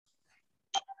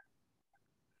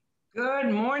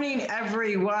Good morning,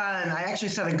 everyone. I actually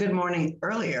said a good morning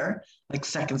earlier, like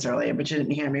seconds earlier, but you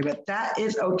didn't hear me. But that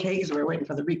is okay because we're waiting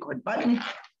for the record button.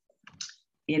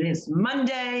 It is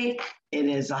Monday. It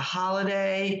is a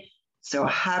holiday. So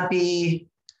happy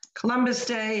Columbus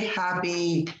Day.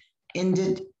 I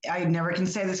never can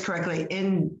say this correctly.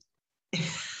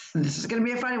 This is going to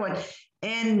be a funny one.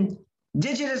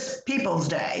 Indigenous Peoples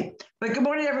Day. But good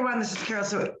morning, everyone. This is Carol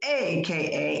Sue,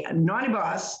 AKA Naughty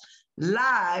Boss,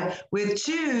 live with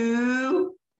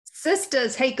two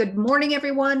sisters. Hey, good morning,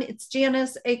 everyone. It's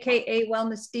Janice, aka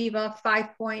Wellness Diva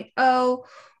 5.0,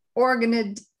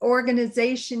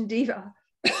 Organization Diva,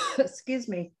 excuse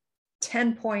me,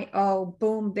 10.0.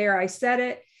 Boom, there, I said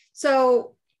it.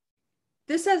 So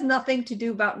this has nothing to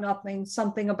do about nothing,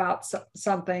 something about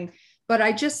something. But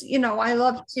I just, I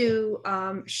love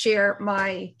to share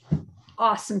my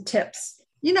awesome tips.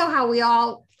 You know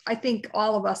how I think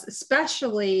all of us,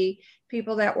 especially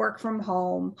people that work from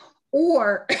home,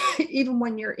 or even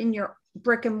when you're in your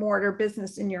brick and mortar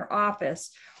business in your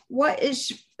office,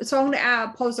 so I'm going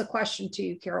to pose a question to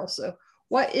you, Carol. So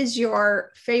what is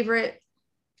your favorite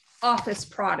office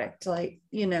product?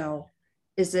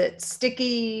 Is it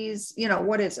stickies?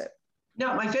 What is it?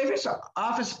 No, my favorite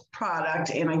office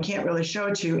product, and I can't really show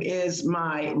it to you, is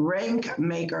my Rank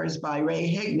Makers by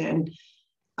Ray Higdon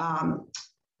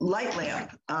light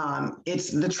lamp. It's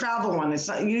the travel one.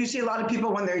 You see a lot of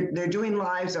people when they're doing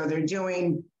lives or they're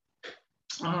doing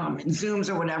Zooms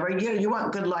or whatever. You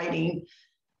want good lighting,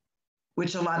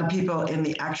 which a lot of people in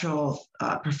the actual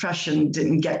profession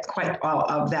didn't get quite all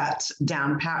of that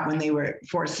down pat when they were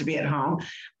forced to be at home.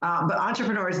 But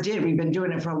entrepreneurs did. We've been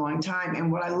doing it for a long time.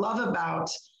 And what I love about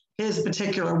his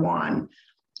particular one,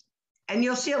 and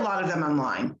you'll see a lot of them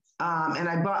online, and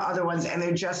I bought other ones, and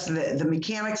they're just the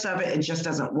mechanics of it just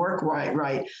doesn't work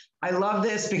right. I love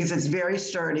this because it's very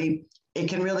sturdy. It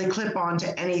can really clip onto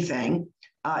anything.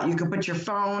 You can put your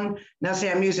phone. Now,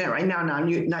 say I'm using it right now. Now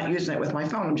I'm not using it with my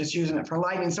phone. I'm just using it for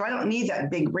lighting. So I don't need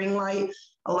that big ring light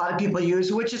a lot of people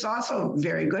use, which is also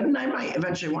very good. And I might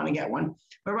eventually want to get one.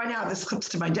 But right now, this clips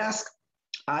to my desk.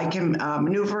 I can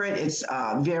maneuver it. It's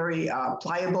very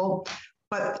pliable,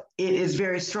 but it is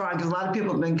very strong because a lot of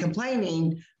people have been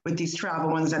complaining with these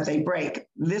travel ones that they break.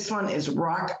 This one is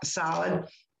rock solid.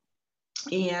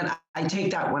 And I take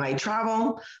that when I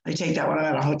travel. I take that when I'm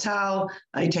at a hotel.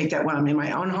 I take that when I'm in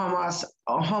my own home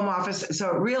office.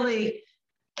 So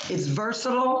it's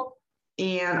versatile,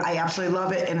 and I absolutely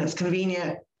love it. And it's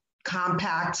convenient,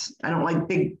 compact. I don't like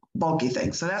big, bulky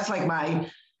things. So that's like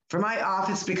for my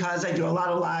office, because I do a lot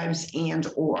of lives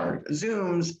or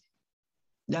Zooms,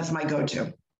 that's my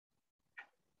go-to.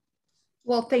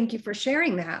 Well, thank you for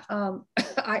sharing that.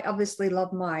 I obviously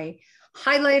love my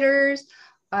highlighters.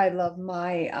 I love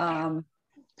my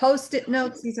Post-it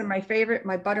notes. These are my favorite.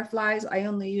 My butterflies, I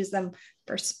only use them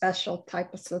for special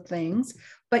types of things.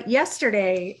 But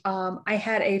yesterday, I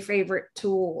had a favorite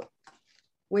tool,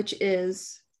 which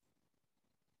is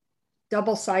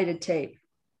double-sided tape.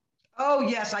 Oh,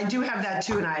 yes, I do have that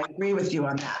too, and I agree with you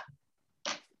on that.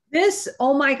 This,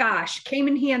 oh my gosh, came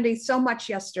in handy so much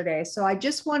yesterday. So I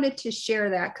just wanted to share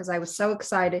that because I was so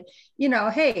excited.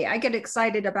 Hey, I get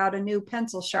excited about a new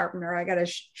pencil sharpener. I got to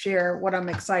share what I'm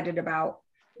excited about.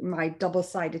 My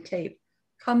double-sided tape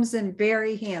comes in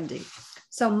very handy.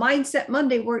 So Mindset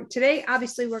Monday, today,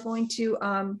 obviously, we're going to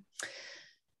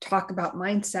talk about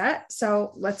mindset.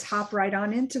 So let's hop right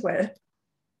on into it.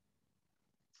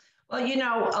 Well,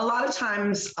 a lot of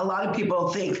times, a lot of people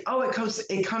think, oh,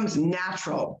 it comes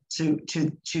natural to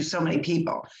so many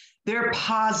people. They're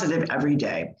positive every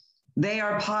day. They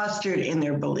are postured in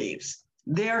their beliefs.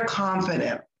 They're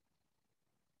confident.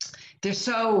 They're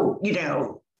so,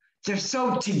 they're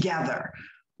so together.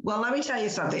 Well, let me tell you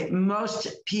something. Most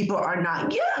people are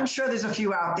not. Yeah, I'm sure there's a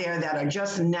few out there that are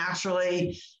just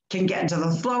naturally can get into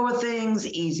the flow of things,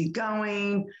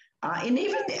 easygoing. And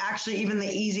even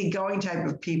the easygoing type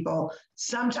of people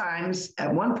sometimes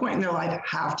at one point in their life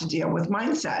have to deal with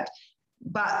mindset.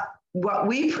 But what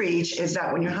we preach is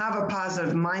that when you have a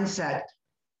positive mindset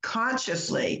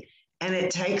consciously, and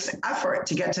it takes effort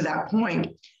to get to that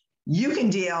point, you can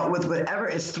deal with whatever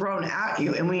is thrown at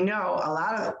you. And we know a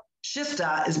lot of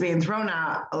shista is being thrown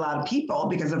at a lot of people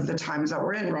because of the times that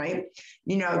we're in, right?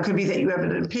 It could be that you have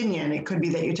an opinion. It could be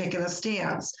that you're taking a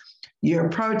stance. You're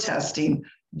protesting.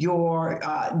 You're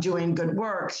doing good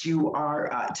works, you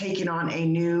are taking on a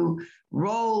new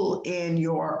role in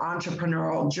your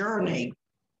entrepreneurial journey.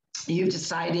 You've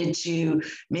decided to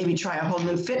maybe try a whole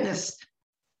new fitness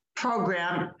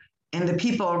program and the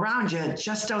people around you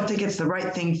just don't think it's the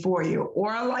right thing for you,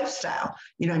 or a lifestyle,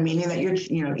 meaning that you're,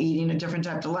 eating a different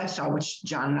type of lifestyle, which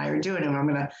John and I are doing. And I'm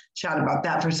going to chat about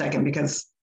that for a second, because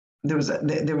there was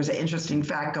an interesting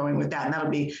fact going with that, and that'll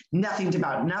be nothing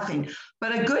about nothing,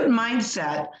 but a good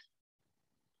mindset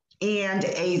and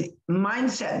a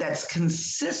mindset that's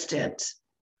consistent.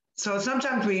 So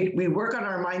sometimes we work on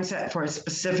our mindset for a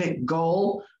specific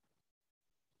goal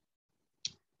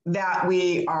that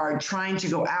we are trying to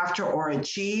go after or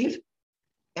achieve,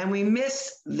 and we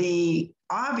miss the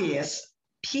obvious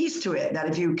piece to it, that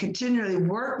if you continually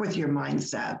work with your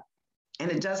mindset,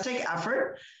 and it does take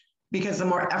effort, because the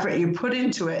more effort you put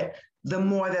into it, the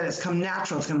more that it's come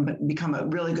natural, it's going to become a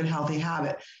really good, healthy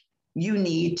habit. You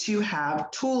need to have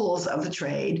tools of the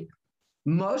trade.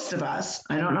 Most of us,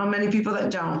 I don't know many people that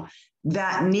don't,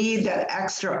 that need that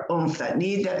extra oomph, that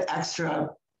need that extra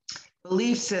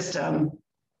belief system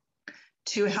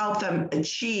to help them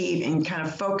achieve and kind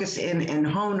of focus in and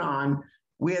hone on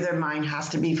where their mind has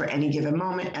to be for any given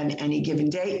moment and any given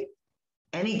date,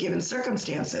 any given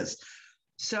circumstances.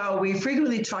 So we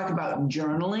frequently talk about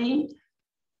journaling,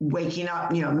 waking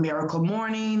up, miracle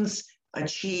mornings,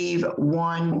 achieve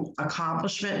one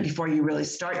accomplishment before you really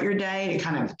start your day to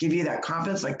kind of give you that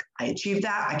confidence, like, I achieved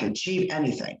that, I can achieve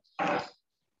anything.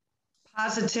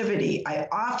 Positivity, I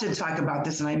often talk about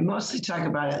this, and I mostly talk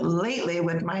about it lately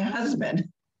with my husband.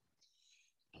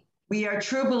 We are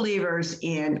true believers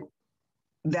in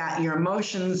that your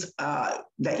emotions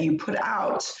that you put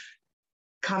out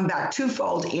come back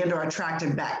twofold and are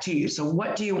attracted back to you. So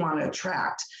what do you want to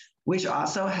attract? Which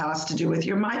also has to do with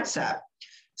your mindset.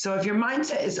 So if your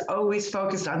mindset is always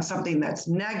focused on something that's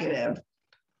negative,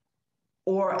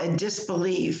 or a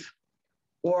disbelief,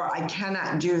 or I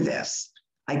cannot do this,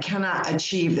 I cannot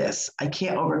achieve this, I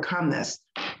can't overcome this,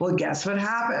 well, guess what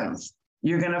happens?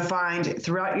 You're going to find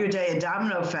throughout your day a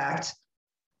domino effect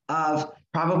of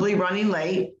probably running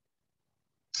late,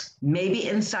 maybe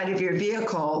inside of your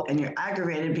vehicle, and you're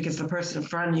aggravated because the person in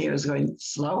front of you is going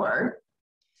slower.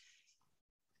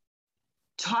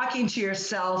 Talking to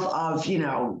yourself of,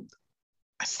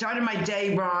 I started my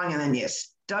day wrong, and then you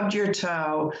stubbed your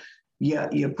toe,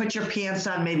 you put your pants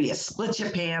on, maybe you split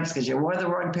your pants because you wore the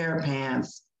wrong pair of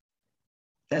pants.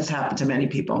 That's happened to many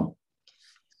people.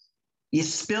 You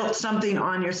spilt something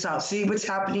on yourself. See, what's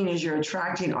happening is you're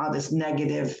attracting all this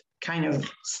negative kind of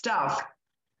stuff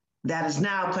that is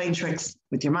now playing tricks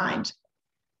with your mind.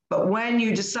 But when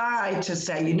you decide to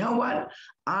say, you know what,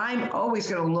 I'm always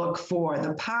going to look for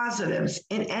the positives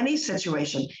in any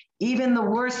situation, even the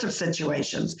worst of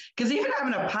situations, because even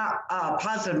having a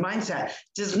positive mindset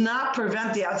does not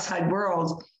prevent the outside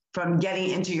world from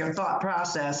getting into your thought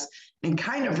process and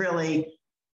kind of really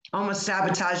almost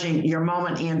sabotaging your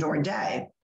moment and or day.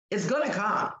 It's going to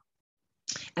come.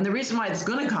 And the reason why it's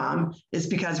going to come is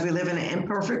because we live in an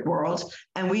imperfect world,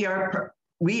 and we are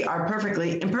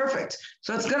perfectly imperfect.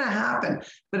 So it's going to happen,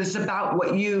 but it's about what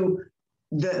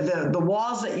the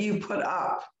walls that you put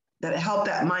up that help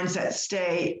that mindset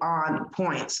stay on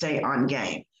point, stay on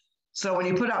game. So when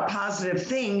you put out positive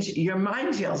things, your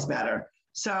mind feels better.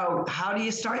 So how do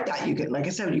you start that? You could, like I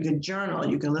said, you could journal,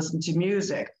 you can listen to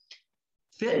music.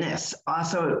 Fitness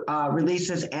also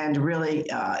releases and really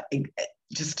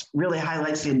just really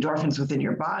highlights the endorphins within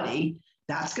your body.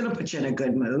 That's going to put you in a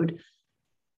good mood.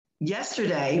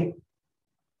 Yesterday,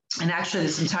 and actually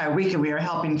this entire weekend, we are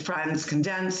helping friends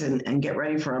condense and get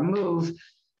ready for a move.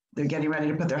 They're getting ready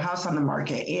to put their house on the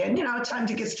market. And, time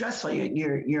to get stressful.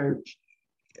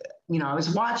 I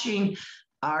was watching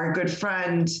our good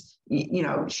friend,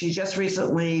 she just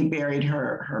recently buried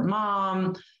her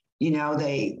mom.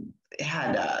 They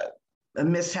had a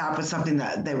mishap with something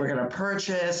that they were going to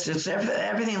purchase. Just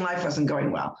everything in life wasn't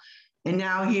going well. And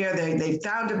now here they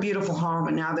found a beautiful home,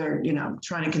 and now they're,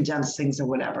 trying to condense things or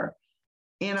whatever.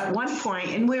 And at one point,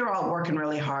 and we were all working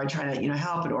really hard trying to,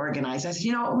 help and organize. I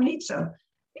said, we need to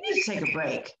take a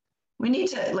break. We need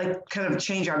to kind of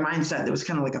change our mindset. There was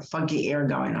kind of like a funky air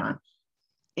going on.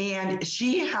 And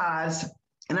she has,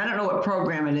 and I don't know what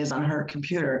program it is on her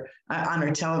computer, on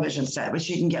her television set, but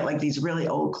she can get these really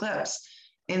old clips.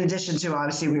 In addition to,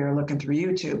 obviously, we were looking through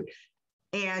YouTube.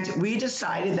 And we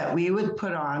decided that we would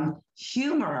put on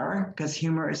humor, because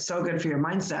humor is so good for your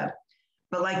mindset,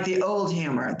 but like the old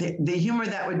humor, the humor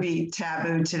that would be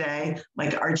taboo today,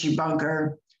 like Archie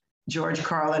Bunker, George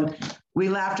Carlin. We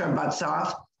laughed our butts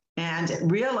off and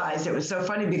realized it was so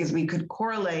funny because we could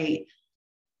correlate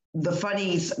the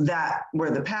funnies that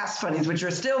were the past funnies, which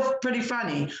are still pretty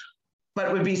funny,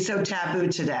 but would be so taboo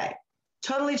today.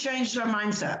 Totally changed our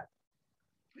mindset.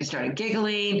 We started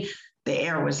giggling. the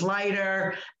air was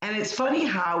lighter. And it's funny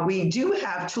how we do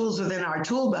have tools within our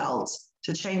tool belts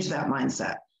to change that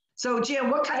mindset. So Jan,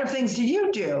 what kind of things do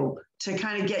you do to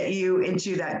kind of get you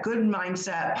into that good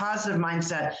mindset, positive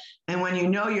mindset? And when you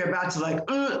know you're about to like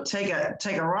take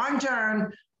a wrong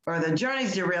turn or the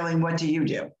journey's derailing, what do you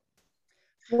do?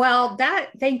 Well,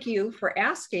 thank you for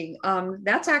asking.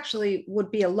 That's actually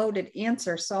would be a loaded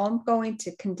answer. So I'm going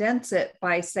to condense it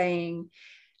by saying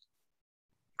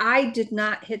I did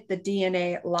not hit the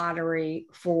DNA lottery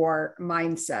for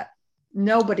mindset.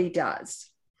 Nobody does.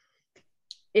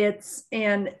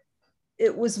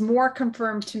 It was more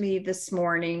confirmed to me this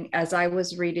morning as I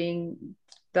was reading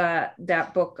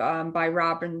that book by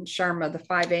Robin Sharma, the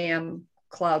 5 a.m.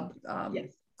 Club,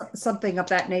 yes. Something of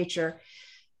that nature.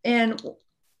 And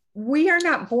we are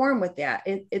not born with that.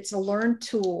 It's a learned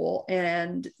tool.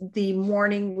 And the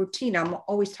morning routine, I'm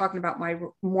always talking about my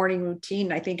morning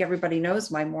routine. I think everybody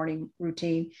knows my morning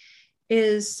routine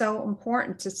is so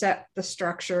important to set the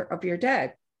structure of your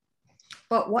day.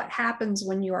 But what happens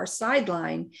when you are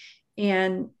sidelined?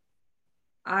 And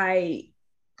I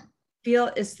feel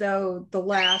as though the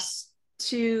last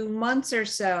 2 months or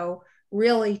so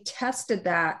really tested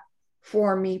that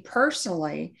for me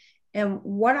personally. And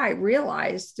what I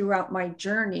realized throughout my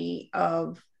journey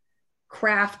of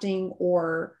crafting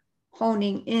or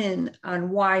honing in on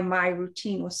why my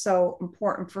routine was so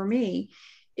important for me,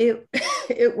 it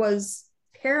was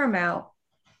paramount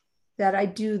that I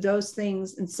do those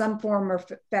things in some form or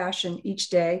fashion each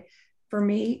day. For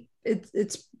me,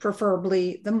 it's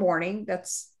preferably the morning.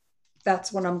 That's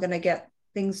when I'm going to get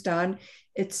things done.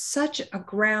 It's such a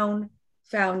ground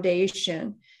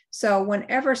foundation. So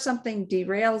whenever something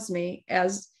derails me,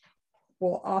 as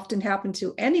will often happen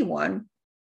to anyone,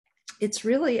 it's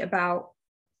really about,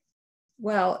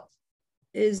 well,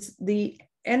 is the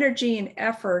energy and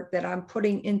effort that I'm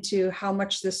putting into how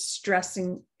much this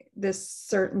stressing this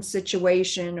certain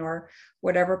situation or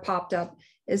whatever popped up,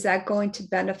 is that going to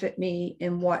benefit me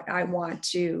in what I want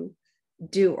to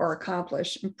do or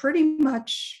accomplish? And pretty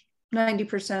much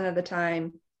 90% of the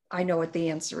time, I know what the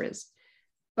answer is.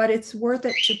 But it's worth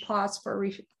it to pause for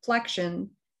reflection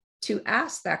to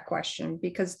ask that question,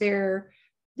 because there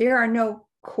are no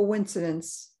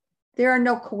coincidences. There are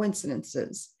no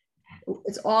coincidences.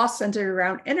 It's all centered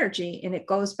around energy, and it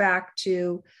goes back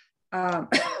to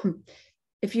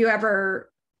if you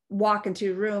ever walk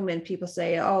into a room and people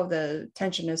say, "Oh, the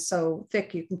tension is so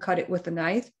thick, you can cut it with a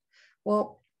knife."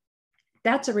 Well,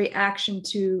 that's a reaction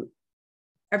to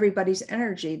everybody's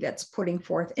energy that's putting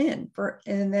forth and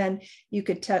then you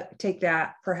could take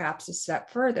that perhaps a step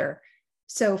further.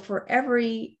 So for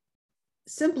every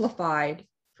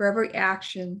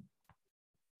action,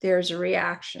 there's a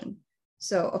reaction.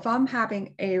 So if I'm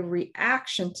having a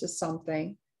reaction to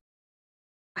something,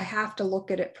 I have to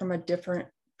look at it from a different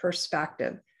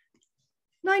perspective.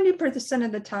 90%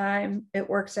 of the time it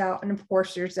works out. And of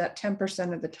course, there's that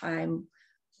 10% of the time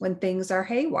when things are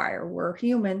haywire. We're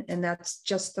human, and that's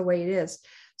just the way it is.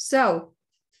 So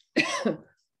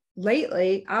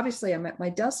lately, obviously, I'm at my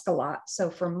desk a lot.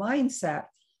 So for mindset,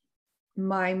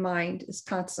 my mind is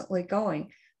constantly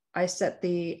going. I set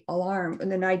the alarm,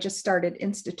 and then I just started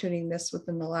instituting this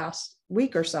within the last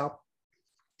week or so.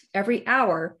 Every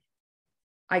hour,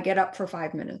 I get up for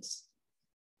 5 minutes,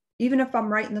 even if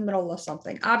I'm right in the middle of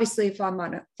something. Obviously, if I'm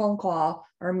on a phone call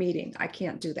or a meeting, I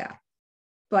can't do that.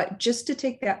 But just to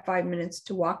take that 5 minutes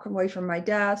to walk away from my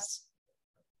desk,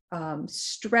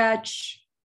 stretch,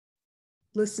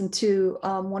 listen to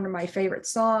one of my favorite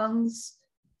songs,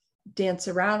 dance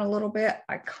around a little bit.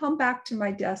 I come back to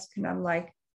my desk and I'm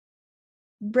like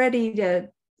ready to,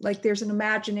 like there's an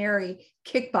imaginary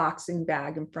kickboxing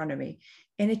bag in front of me.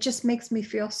 And it just makes me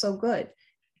feel so good.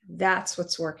 That's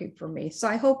what's working for me. So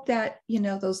I hope that,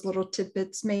 those little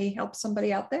tidbits may help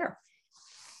somebody out there.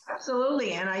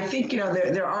 Absolutely. And I think,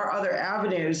 there are other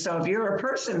avenues. So if you're a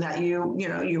person that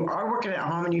you are working at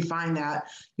home and you find that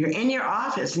you're in your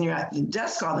office and you're at the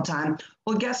desk all the time,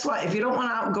 well, guess what? If you don't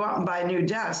want to go out and buy a new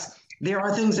desk, there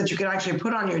are things that you can actually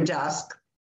put on your desk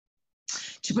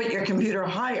to put your computer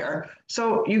higher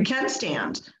so you can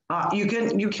stand. You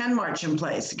can march in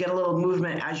place, get a little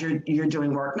movement as you're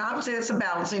doing work. Now, obviously, it's a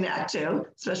balancing act too,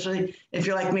 especially if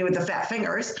you're like me with the fat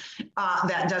fingers.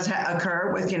 That does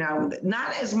occur with,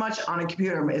 not as much on a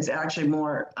computer. It's actually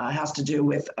more has to do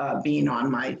with being on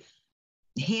my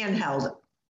handheld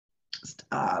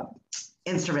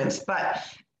instruments. But,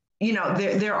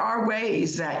 there are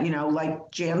ways that,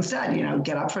 like Jan said,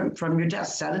 get up from your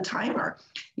desk, set a timer,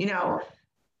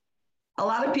 A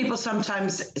lot of people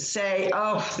sometimes say,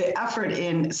 oh, the effort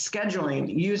in scheduling,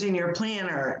 using your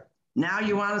planner. Now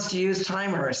you want us to use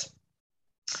timers.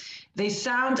 They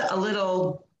sound a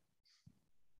little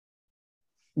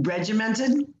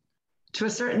regimented to a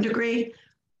certain degree,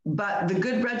 but the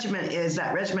good regiment is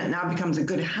that regiment now becomes a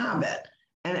good habit.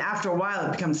 And after a while,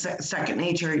 it becomes second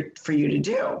nature for you to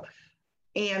do.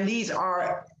 And these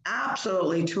are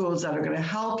absolutely tools that are going to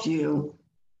help you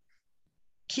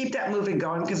keep that moving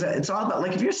going, because it's all about,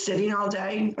 like, if you're sitting all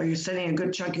day or you're sitting a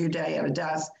good chunk of your day at a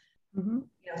desk,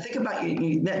 think about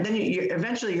then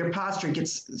eventually your posture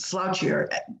gets slouchier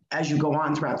as you go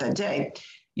on throughout that day.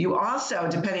 You also,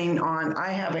 depending on,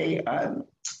 I have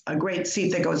a great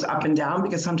seat that goes up and down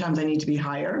because sometimes I need to be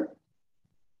higher.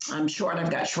 I'm short, I've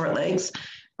got short legs.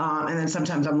 And then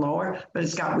sometimes I'm lower, but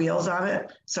it's got wheels on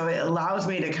it. So it allows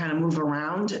me to kind of move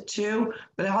around too,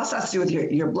 but it also has to do with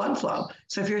your blood flow.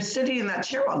 So if you're sitting in that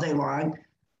chair all day long,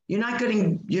 you're not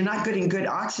getting good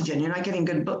oxygen. You're not getting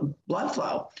good blood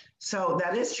flow. So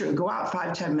that is true. Go out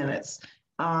 5-10 minutes.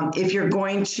 If you're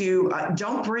going to,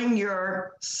 don't bring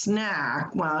your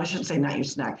snack. Well, I shouldn't say not your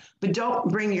snack, but don't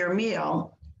bring your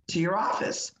meal to your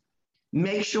office.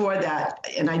 Make sure that,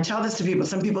 and I tell this to people,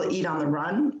 some people eat on the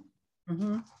run.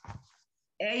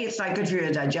 A, it's not good for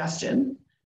your digestion,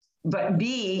 but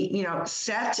B,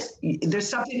 there's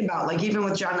something about, like, even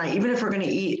with John and I, even if we're going to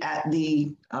eat at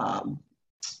the,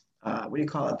 what do you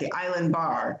call it? The island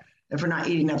bar, if we're not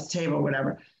eating at the table,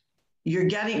 whatever, you're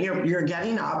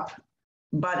getting up,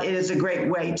 but it is a great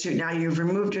way to, now you've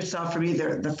removed yourself from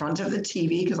either the front of the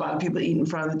TV, because a lot of people eat in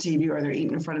front of the TV, or they're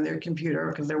eating in front of their computer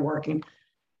because they're working.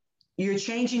 You're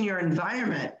changing your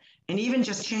environment. And even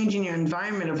just changing your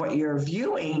environment of what you're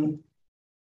viewing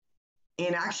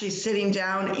and actually sitting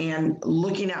down and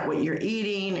looking at what you're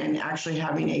eating and actually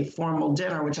having a formal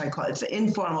dinner, which I call, it's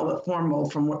informal but formal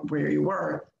from where you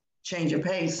were, change of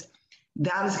pace,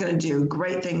 that is going to do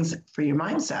great things for your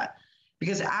mindset.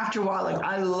 Because after a while, like,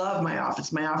 I love my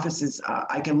office. My office is,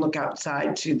 I can look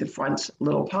outside to the front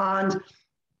little pond,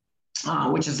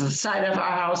 which is the side of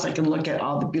our house. I can look at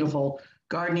all the beautiful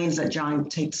gardenings that John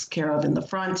takes care of in the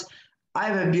front. I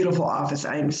have a beautiful office.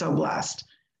 I am so blessed.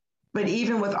 But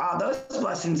even with all those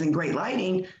blessings and great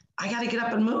lighting, I got to get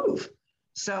up and move.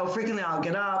 So frequently I'll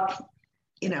get up,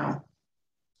 and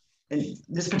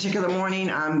this particular morning,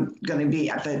 I'm going to be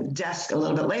at the desk a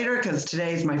little bit later because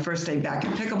today is my first day back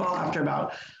in pickleball after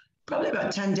probably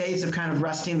about 10 days of kind of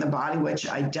resting the body, which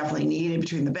I definitely need in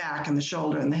between the back and the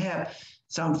shoulder and the hip.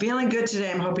 So I'm feeling good today.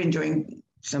 I'm hoping doing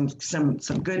some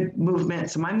good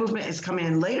movement. So my movement is coming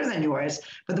in later than yours,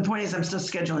 but the point is I'm still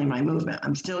scheduling my movement.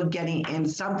 I'm still getting in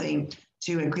something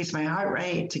to increase my heart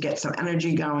rate, to get some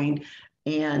energy going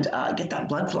and get that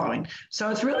blood flowing. So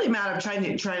it's really a matter of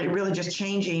trying to really just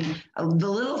changing the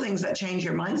little things that change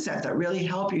your mindset that really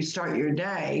help you start your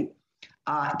day.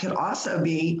 Could also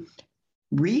be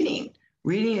reading.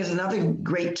 Reading is another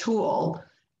great tool.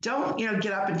 Don't,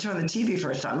 get up and turn the TV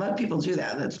first on. Let people do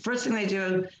that. That's the first thing they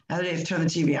do nowadays is turn the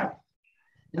TV on.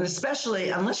 And especially,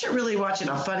 unless you're really watching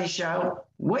a funny show,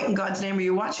 what in God's name are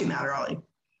you watching that early?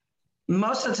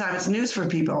 Most of the time, it's news for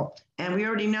people. And we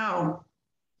already know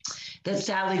that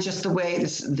sadly, just the way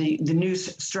the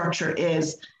news structure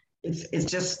is, it's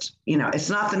just, it's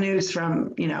not the news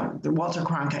from, the Walter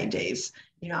Cronkite days.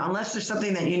 Unless there's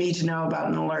something that you need to know about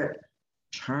an alert,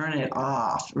 turn it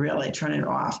off, really turn it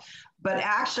off. But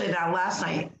actually now last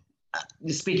night,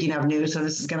 speaking of news, so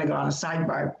this is going to go on a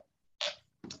sidebar.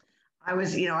 I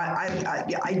was,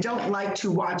 I don't like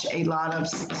to watch a lot of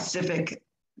specific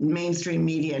mainstream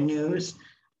media news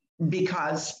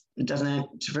because it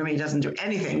doesn't do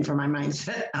anything for my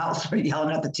mindset else for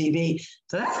yelling at the TV.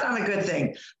 So that's not a good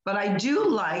thing. But I do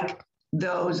like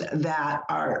those that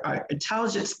are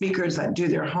intelligent speakers that do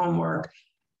their homework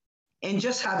and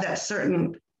just have that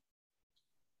certain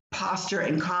posture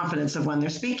and confidence of when they're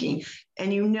speaking.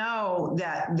 And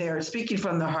that they're speaking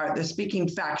from the heart, they're speaking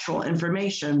factual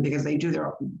information because they do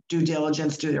their due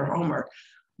diligence, do their homework,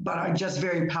 but are just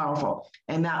very powerful.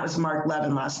 And that was Mark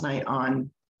Levin last night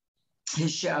on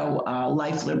his show,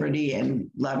 Life, Liberty, and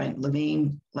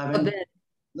Levin. I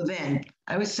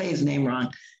always say his name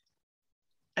wrong.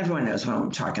 Everyone knows what I'm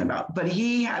talking about. But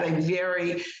he had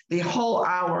the whole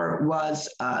hour was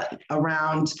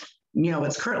around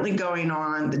what's currently going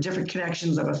on, the different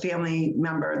connections of a family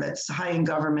member that's high in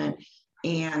government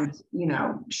and,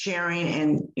 sharing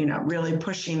and, really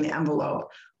pushing the envelope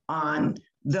on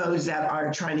those that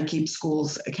are trying to keep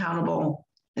schools accountable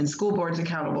and school boards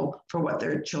accountable for what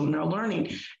their children are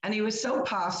learning. And he was so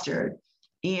postured.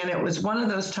 And it was one of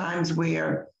those times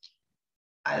where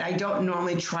I don't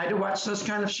normally try to watch those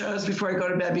kind of shows before I go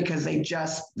to bed because they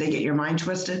get your mind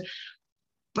twisted.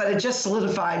 but it just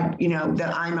solidified, you know,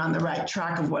 that I'm on the right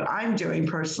track of what I'm doing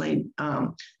personally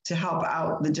to help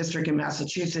out the district in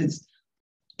Massachusetts.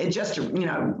 It just, you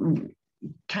know,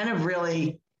 kind of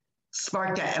really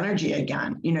sparked that energy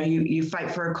again. You know, you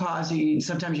fight for a cause.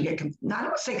 Sometimes you get, not I don't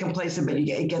want to say complacent, but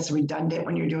it gets redundant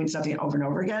when you're doing something over and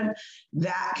over again.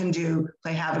 That can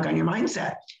play havoc on your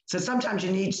mindset. So sometimes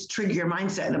you need to trigger your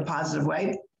mindset in a positive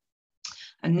way.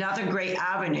 Another great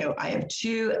avenue. I have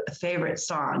two favorite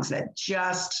songs that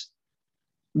just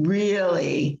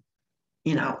really,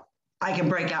 you know, I can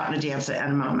break out in a dance at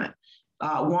any moment.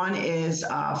 One is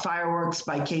Fireworks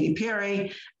by Katy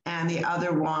Perry, and the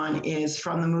other one is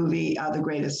from the movie The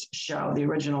Greatest Show, the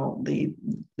original, the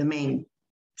main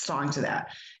song to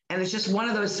that. And it's just one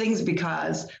of those things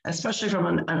because, especially from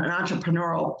an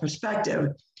entrepreneurial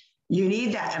perspective, you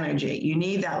need that energy. You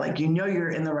need that, like, you know, you're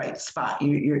in the right spot.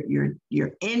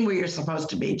 You're in where you're supposed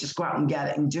to be. Just go out and get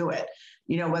it and do it.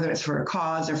 You know, whether it's for a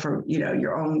cause or for, you know,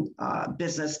 your own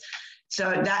business.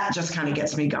 So that just kind of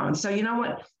gets me going. So you know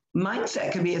what?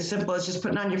 Mindset can be as simple as just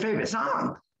putting on your favorite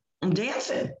song and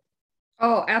dancing.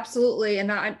 Oh, absolutely.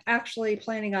 And I'm actually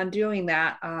planning on doing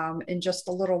that in just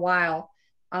a little while.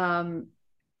 And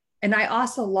I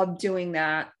also love doing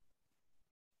that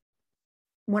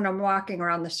when I'm walking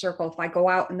around the circle. If I go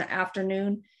out in the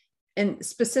afternoon, and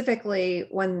specifically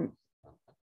when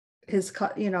his,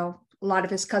 you know, a lot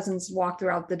of his cousins walk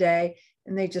throughout the day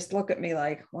and they just look at me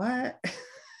like, what?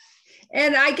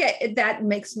 And that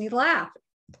makes me laugh.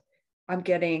 I'm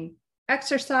getting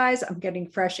exercise, I'm getting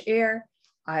fresh air,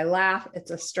 I laugh,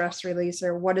 it's a stress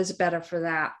releaser. What is better for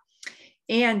that?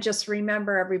 And just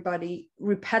remember, everybody,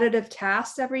 repetitive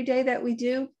tasks every day that we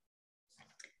do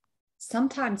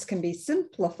sometimes can be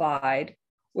simplified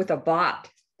with a bot.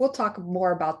 We'll talk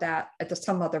more about that at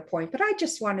some other point, but I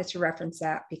just wanted to reference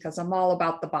that because I'm all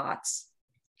about the bots.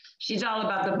 She's all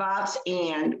about the bots,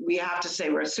 and we have to say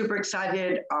we're super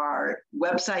excited. Our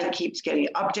website keeps getting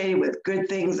updated with good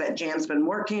things that Jan's been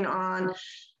working on,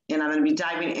 and I'm going to be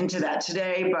diving into that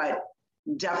today, but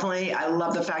definitely I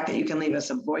love the fact that you can leave us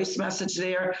a voice message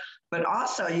there, but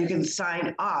also you can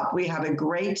sign up. We have a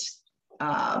great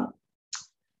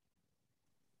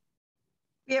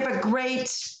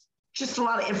just a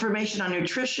lot of information on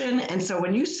nutrition. And so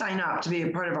when you sign up to be a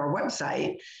part of our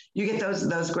website, you get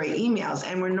those great emails.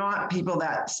 And we're not people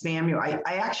that spam you. I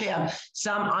actually have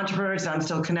some entrepreneurs that I'm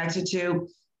still connected to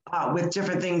with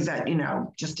different things that, you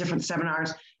know, just different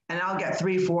seminars. And I'll get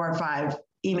 3, 4, or 5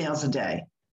 emails a day,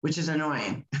 which is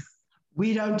annoying.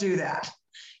 We don't do that.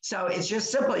 So it's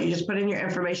just simple. You just put in your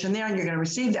information there and you're going to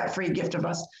receive that free gift of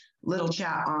us, little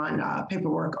chat on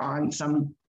paperwork on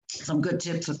some good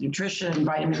tips with nutrition and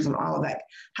vitamins and all of that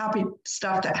happy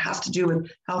stuff that has to do with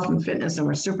health and fitness. And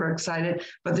we're super excited,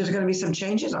 but there's going to be some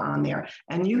changes on there.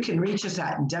 And you can reach us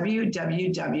at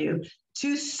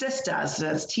www.twosistas, so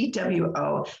that's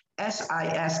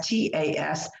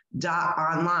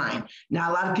TWOSISTAS.online.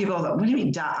 Now, a lot of people are like, what do you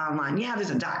mean .online? Yeah,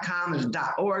 there's a .com, there's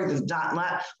a .org, there's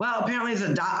 .net. Well, apparently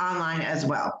there's a .online as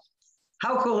well.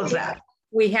 How cool is that?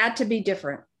 We had to be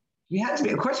different. We had to be,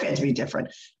 of course we had to be different.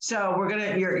 So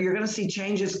you're gonna see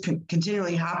changes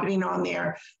continually happening on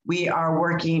there. We are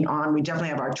working on, we definitely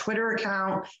have our Twitter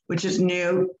account, which is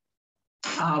new.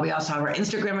 We also have our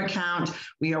Instagram account.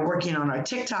 We are working on our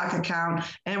TikTok account,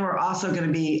 and we're also going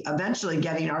to be eventually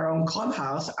getting our own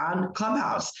Clubhouse on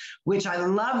Clubhouse, which I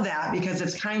love that because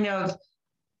it's kind of,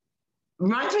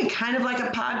 reminds me kind of like a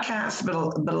podcast, but a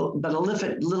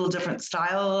little different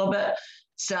style a little bit.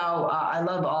 So I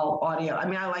love all audio. I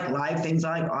mean, I like live things.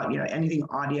 I like, you know, anything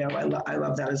audio. I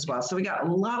love that as well. So we got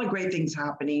a lot of great things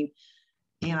happening.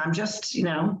 And I'm just, you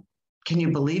know, can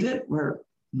you believe it? We're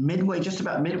just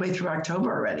about midway through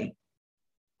October already.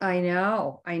 I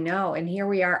know. And here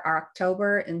we are,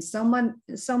 October, and so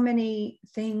many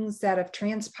things that have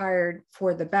transpired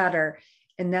for the better.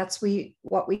 And that's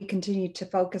what we continue to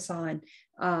focus on,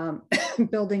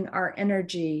 building our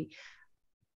energy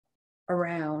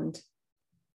around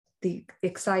the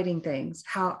exciting things.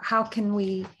 How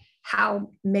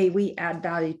may we add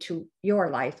value to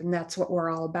your life? And that's what we're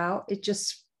all about. It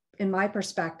just, in my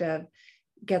perspective,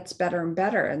 gets better and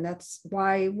better. And that's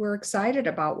why we're excited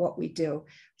about what we do.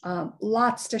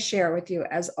 Lots to share with you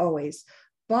as always,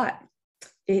 but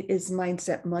it is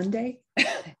Mindset Monday,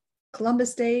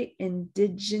 Columbus Day,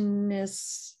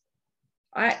 Indigenous.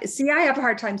 I have a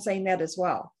hard time saying that as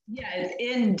well. Yeah, it's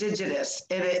Indigenous.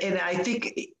 And I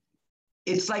think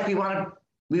it's like we want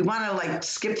to like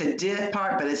skip the "did"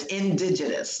 part, but it's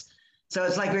Indigenous. So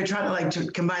it's like we're trying to like to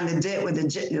combine the "did" with the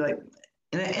 "jit," like,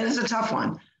 and it's a tough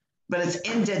one, but it's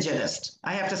Indigenous.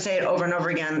 I have to say it over and over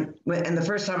again, and the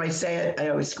first time I say it, I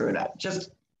always screw it up.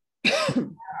 Just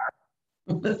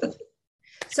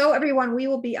So everyone, we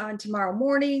will be on tomorrow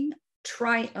morning,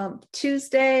 Triumph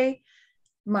Tuesday.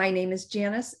 My name is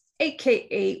Janice,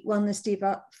 aka Wellness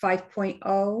Diva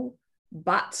 5.0,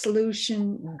 Bot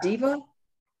Solution Diva,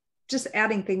 just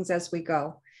adding things as we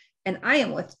go. And I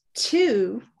am with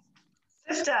two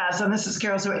sisters, and this is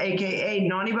Carol, so aka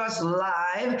Naughty Boss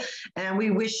Live, and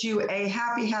we wish you a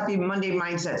happy Monday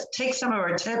mindset. Take some of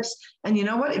our tips, and you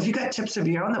know what? If you got tips of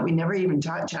your own that we never even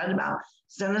chatted about,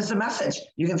 send us a message.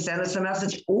 You can send us a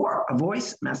message or a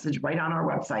voice message right on our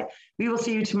website. We will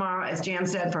see you tomorrow, as Jan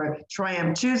said, for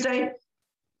Triumph Tuesday.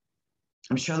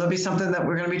 I'm sure there'll be something that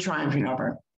we're going to be triumphing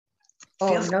over.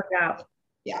 Oh, no doubt.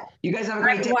 Yeah. You guys have a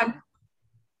great day.